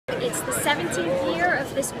the 17th year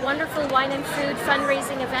of this wonderful wine and food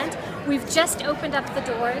fundraising event. We've just opened up the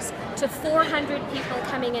doors to 400 people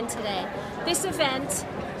coming in today. This event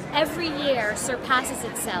every year surpasses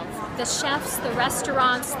itself. The chefs, the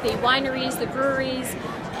restaurants, the wineries, the breweries,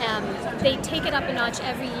 they take it up a notch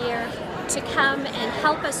every year to come and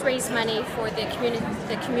help us raise money for the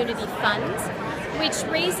community funds,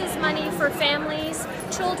 which raises money for families,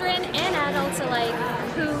 children and adults alike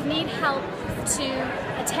who need help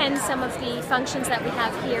to attend some of the functions that we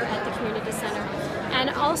have here at the community center,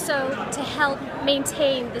 and also to help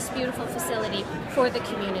maintain this beautiful facility for the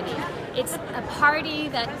community. It's a party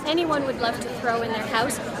that anyone would love to throw in their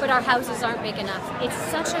house, but our houses aren't big enough. It's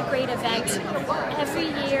such a great event. Every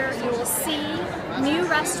year you will see new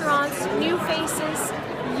restaurants, new faces,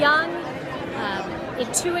 young,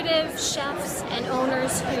 intuitive chefs and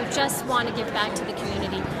owners who just want to give back to the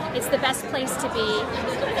community. It's the best place to be,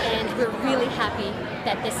 and we're really happy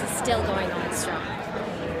that this is still going on strong.